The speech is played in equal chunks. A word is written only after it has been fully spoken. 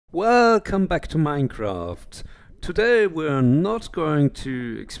Welcome back to Minecraft. Today we're not going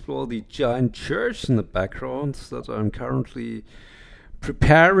to explore the giant church in the background that I'm currently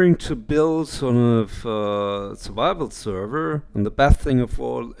preparing to build on a survival server. And the best thing of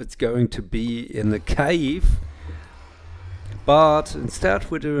all, it's going to be in a cave. But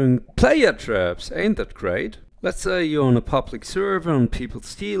instead we're doing player traps. Ain't that great? Let's say you're on a public server and people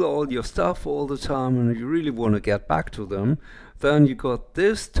steal all your stuff all the time and you really want to get back to them. Then you got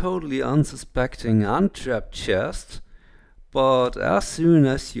this totally unsuspecting untrapped chest, but as soon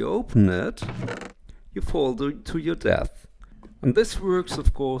as you open it, you fall to your death. And this works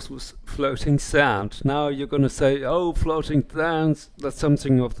of course with floating sand. Now you're gonna say, oh, floating sand, that's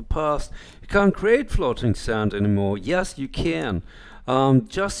something of the past. You can't create floating sand anymore. Yes, you can.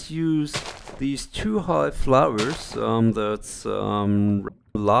 Just use these two high flowers, that's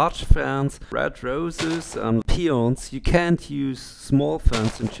large ferns, red roses and peons. You can't use small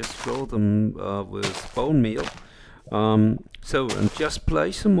ferns and just throw them with bone meal. And just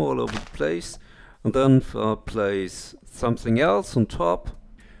place them all over the place, and then place something else on top,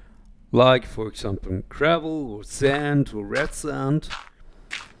 like for example gravel or sand or red sand.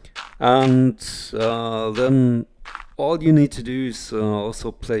 And then all you need to do is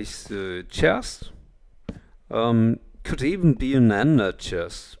also place the chest. Could even be an ender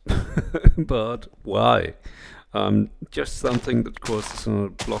chest, but why? Just something that causes a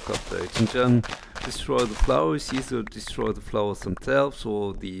block update. And then destroy the flowers, either destroy the flowers themselves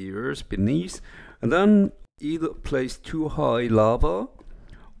or the earth beneath. And then either place too high lava,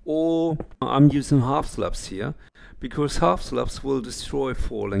 or I'm using half slabs here, because half slabs will destroy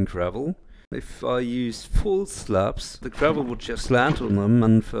falling gravel. If I use full slabs, the gravel would just land on them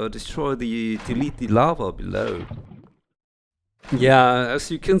and delete the lava below. Yeah,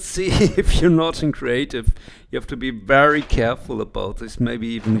 as you can see, if you're not in creative, you have to be very careful about this. Maybe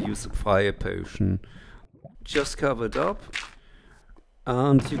even use a fire potion. Just cover it up,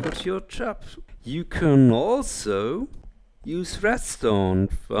 and you got your trap. You can also use redstone.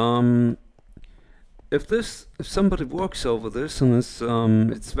 If somebody walks over this and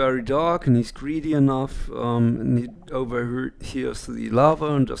it's very dark and he's greedy enough and he overhears the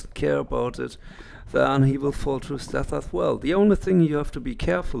lava and doesn't care about it, then he will fall to his death as well. The only thing you have to be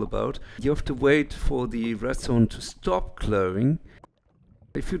careful about, you have to wait for the redstone to stop glowing.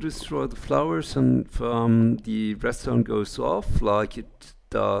 If you destroy the flowers and the redstone goes off like it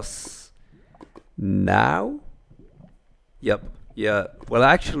does now. Yep. Yeah, well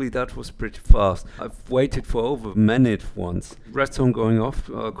actually that was pretty fast. I've waited for over a minute once. Redstone going off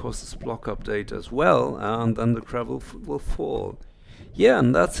causes block update as well, and then the gravel will fall. Yeah,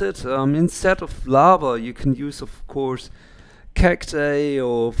 and that's it. Instead of lava you can use of course cacti,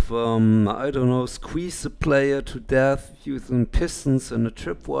 or I don't know, squeeze the player to death using pistons and a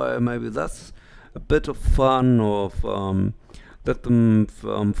tripwire. Maybe that's a bit of fun, or let them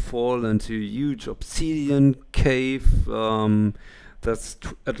fall into a huge obsidian cave that's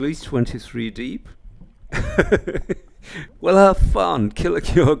at least 23 deep. Well, have fun killing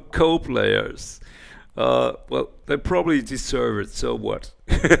your co-players. Well, they probably deserve it, so what?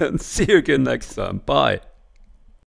 See you again next time. Bye.